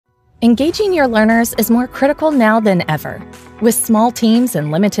Engaging your learners is more critical now than ever. With small teams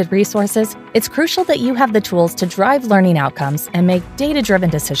and limited resources, it's crucial that you have the tools to drive learning outcomes and make data-driven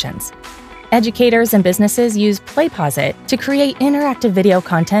decisions. Educators and businesses use PlayPosit to create interactive video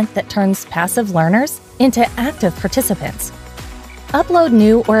content that turns passive learners into active participants. Upload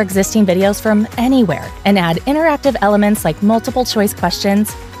new or existing videos from anywhere and add interactive elements like multiple choice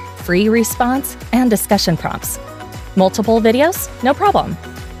questions, free response, and discussion prompts. Multiple videos? No problem.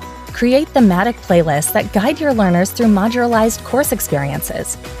 Create thematic playlists that guide your learners through modularized course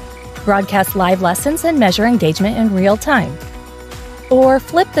experiences. Broadcast live lessons and measure engagement in real time. Or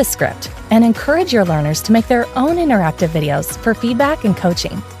flip the script and encourage your learners to make their own interactive videos for feedback and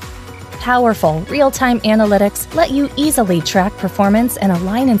coaching. Powerful, real-time analytics let you easily track performance and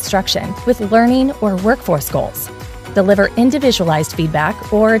align instruction with learning or workforce goals. Deliver individualized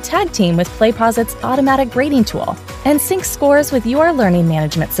feedback or tag team with PlayPosit's automatic grading tool and sync scores with your learning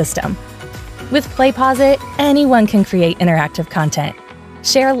management system. With PlayPosit, anyone can create interactive content,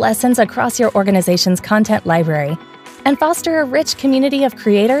 share lessons across your organization's content library, and foster a rich community of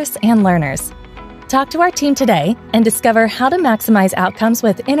creators and learners. Talk to our team today and discover how to maximize outcomes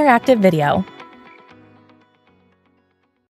with interactive video.